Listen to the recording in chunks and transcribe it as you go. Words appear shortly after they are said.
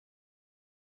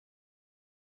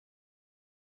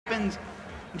happens.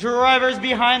 Drivers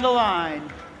behind the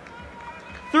line.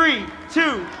 3, 2,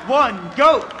 1,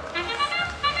 go!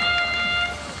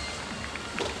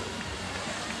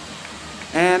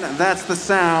 And that's the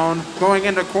sound going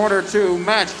into quarter two,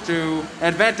 match two,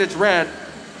 advantage red.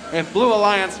 If Blue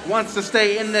Alliance wants to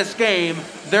stay in this game,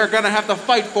 they're gonna have to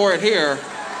fight for it here.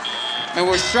 And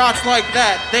with shots like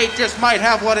that, they just might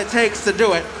have what it takes to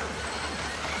do it.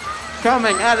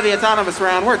 Coming out of the autonomous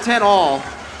round, we're 10-all.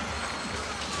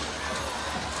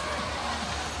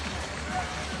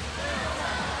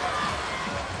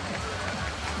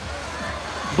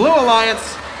 Blue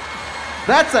Alliance,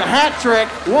 that's a hat trick.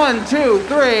 1, 2,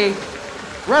 3.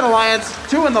 Red Alliance,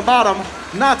 2 in the bottom,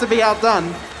 not to be outdone.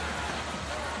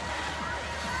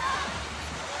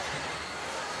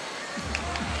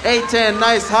 A-10,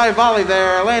 nice high volley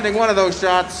there, landing one of those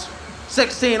shots.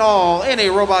 16-all in a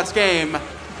Robots game.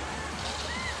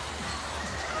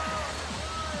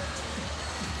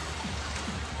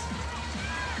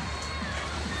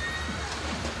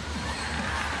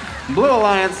 Blue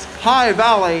Alliance, high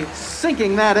volley,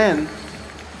 sinking that in.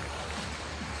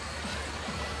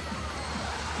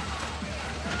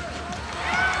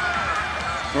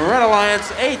 Red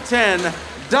Alliance, A-10,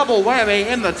 double whammy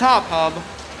in the top hub.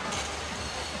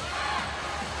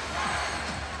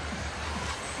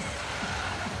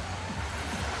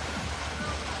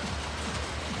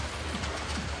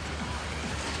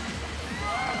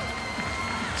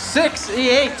 Six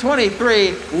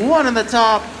E823, 1 in the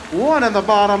top, 1 in the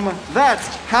bottom. That's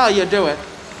how you do it.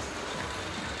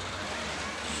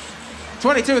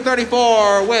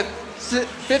 22:34 with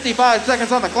 55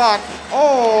 seconds on the clock,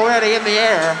 already in the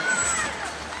air.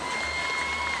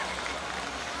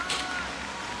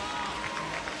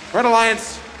 Red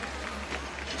Alliance,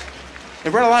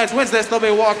 if Red Alliance wins this, they'll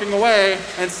be walking away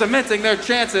and cementing their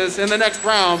chances in the next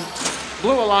round.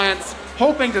 Blue Alliance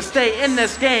hoping to stay in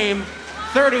this game.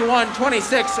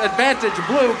 31-26 advantage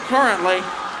Blue currently.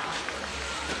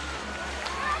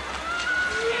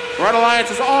 Red Alliance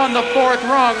is on the 4th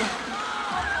rung.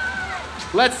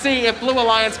 Let's see if Blue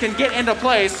Alliance can get into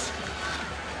place.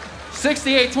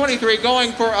 68-23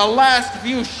 going for a last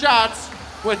few shots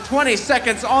with 20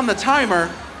 seconds on the timer.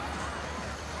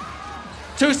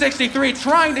 263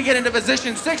 trying to get into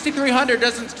position. 6300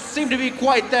 doesn't seem to be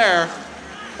quite there.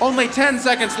 Only 10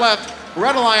 seconds left.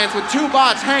 Red Alliance with 2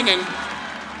 bots hanging.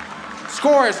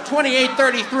 Score is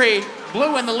 28-33,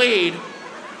 Blue in the lead.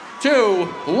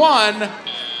 2-1.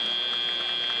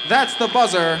 That's the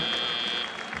buzzer.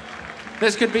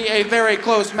 This could be a very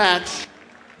close match.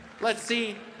 Let's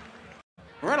see.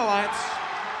 Red Alliance.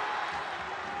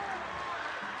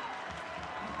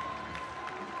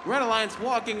 Red Alliance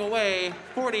walking away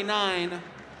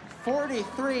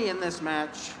 49-43 in this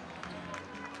match.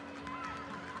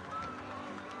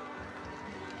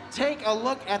 Take a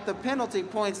look at the penalty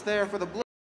points there for the Blue.